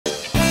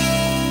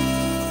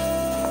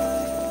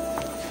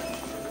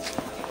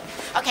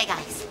Okay,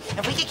 guys,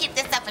 if we can keep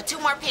this up for 2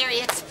 more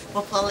periods,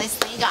 we'll pull this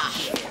thing off.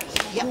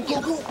 Yep,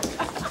 go.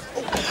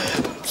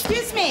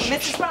 Excuse me,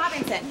 Mrs.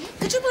 Robinson.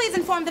 Could you please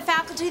inform the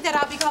faculty that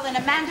I'll be calling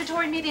a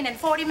mandatory meeting in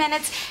 40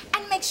 minutes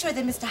and make sure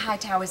that Mr.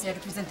 Hightower is there to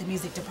present the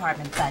music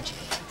department budget?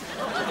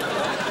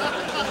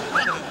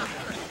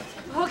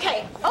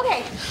 Okay.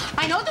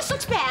 I know this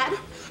looks bad,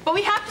 but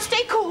we have to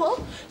stay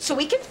cool so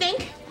we can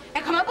think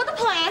and come up with a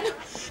plan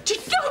to...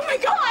 Oh, my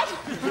God!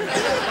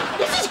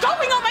 This is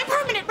going on my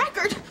permanent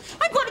record.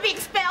 I'm going to be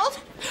expelled.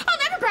 I'll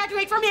never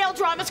graduate from Yale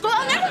Drama School.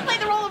 I'll never play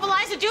the role of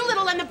Eliza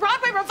Doolittle in the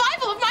Broadway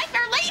revival of My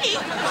Fair Lady.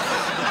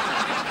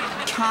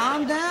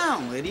 Calm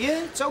down,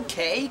 Lydia. It's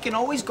okay. You can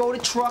always go to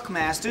Truck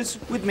Masters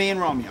with me and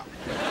Romeo.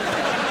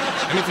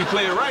 And if you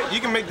play it right, you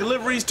can make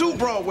deliveries to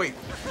Broadway.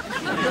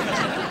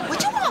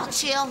 Would you all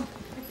chill?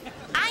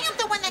 I am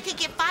the one that could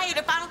get fired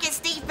if I don't get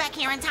Steve back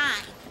here in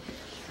time.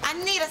 I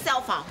need a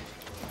cell phone.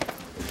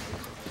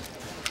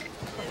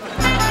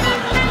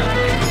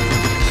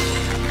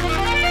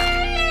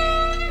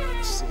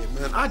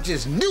 Man, I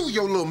just knew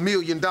your little $1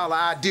 million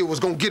idea was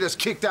gonna get us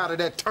kicked out of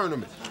that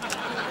tournament.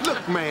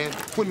 Look, man,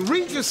 when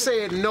Regis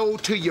said no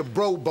to your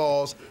bro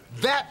balls,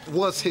 that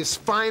was his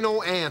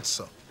final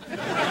answer.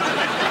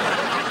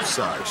 I'm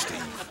sorry,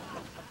 Steve.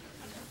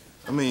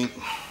 I mean,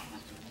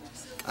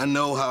 I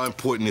know how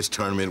important this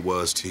tournament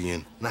was to you,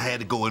 and I had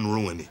to go and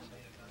ruin it.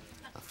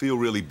 I feel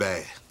really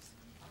bad.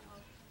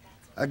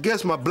 I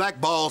guess my black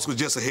balls was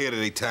just ahead of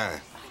their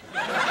time.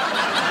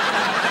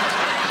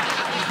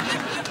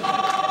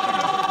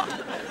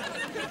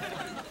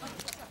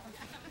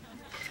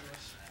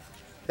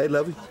 Hey,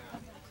 lovey.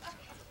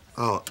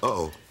 Oh,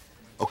 uh-oh.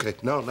 Okay,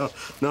 no.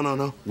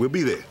 We'll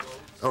be there.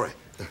 All right.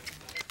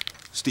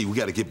 Steve, we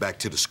got to get back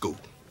to the school.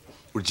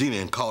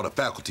 Regina called a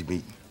faculty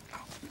meeting.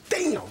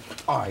 Damn!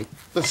 All right,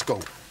 let's go.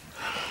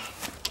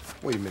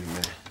 Wait a minute,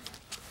 man.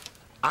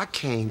 I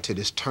came to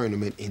this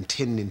tournament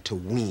intending to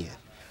win.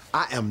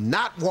 I am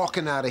not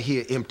walking out of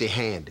here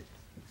empty-handed.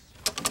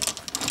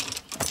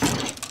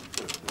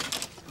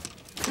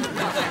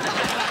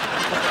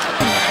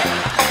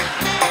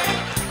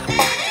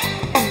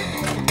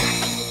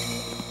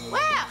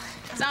 Well,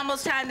 it's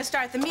almost time to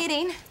start the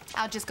meeting.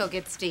 I'll just go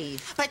get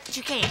Steve. But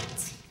you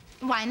can't.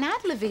 Why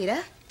not,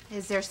 Levita?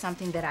 Is there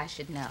something that I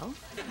should know?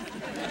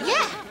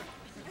 Yeah.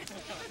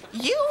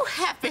 You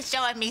have been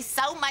showing me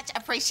so much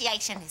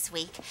appreciation this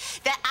week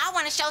that I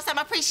want to show some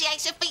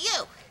appreciation for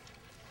you.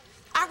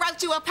 I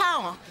wrote you a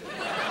poem.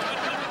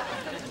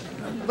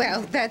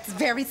 Well, that's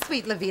very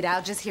sweet, Levita.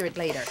 I'll just hear it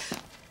later.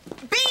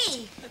 B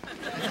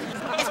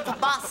is for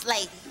boss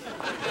lady.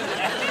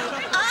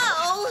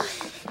 O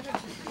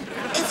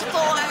is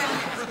for,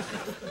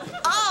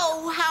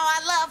 oh, how I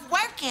love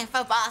working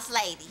for boss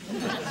lady.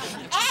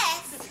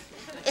 S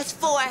is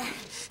for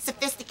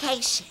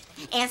sophistication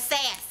and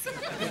sass.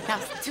 That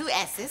was 2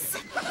 S's.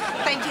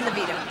 Thank you,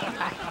 Levita.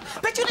 Bye.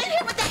 But you didn't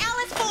hear what the L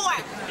is for.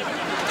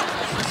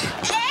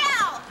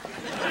 L!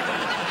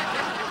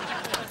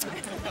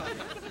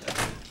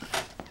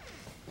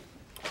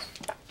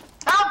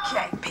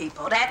 Okay,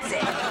 people, that's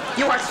it.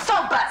 You are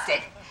so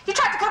busted. You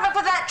tried to cover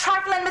for that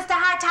trifling Mr.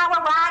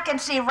 Hightower, well, I can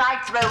see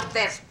right through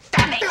this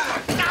dummy.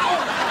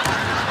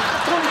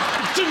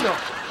 Gina!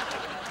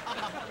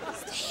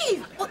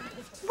 Steve, what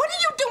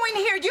are you doing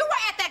here? You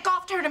were at that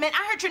golf tournament.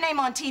 I heard your name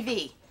on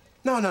TV.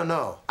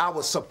 No. I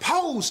was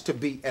supposed to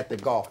be at the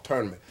golf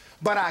tournament,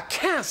 but I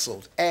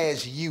canceled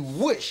as you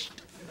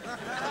wished.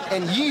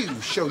 And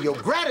you show your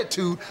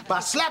gratitude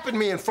by slapping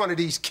me in front of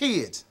these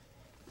kids.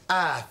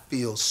 I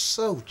feel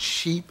so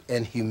cheap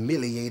and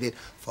humiliated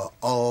for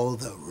all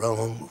the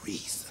wrong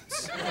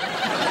reasons.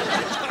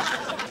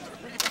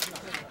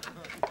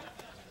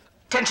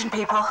 Attention,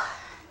 people.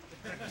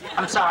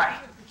 I'm sorry.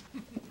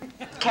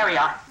 Carry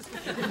on.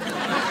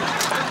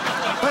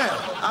 Well,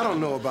 I don't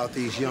know about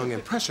these young,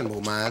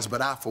 impressionable minds,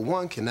 but I, for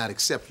one, cannot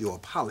accept your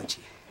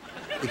apology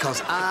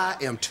because I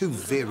am too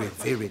very,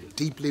 very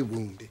deeply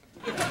wounded.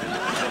 Boss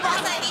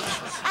lady,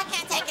 I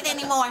can't take it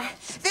anymore.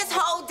 This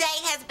whole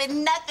day has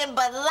been nothing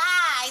but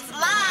lies.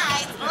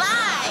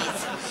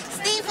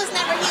 Steve was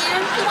never here.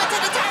 He went to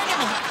the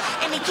tournament.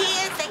 And the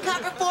kids, they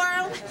covered for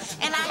him,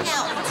 and I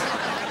helped.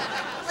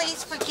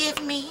 Please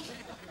forgive me.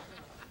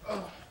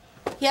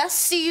 Yes,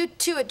 see you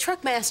two at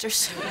Truck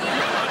Masters.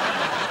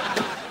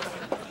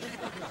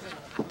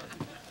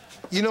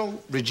 You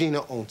know,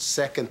 Regina, on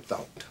second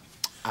thought,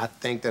 I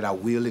think that I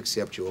will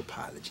accept your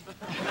apology.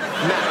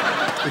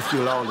 Now, if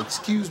you'll all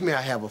excuse me,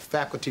 I have a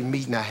faculty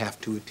meeting I have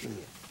to attend.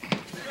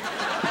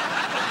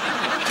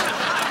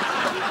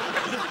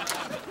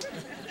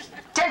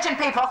 Attention,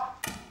 people.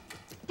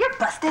 You're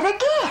busted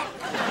again.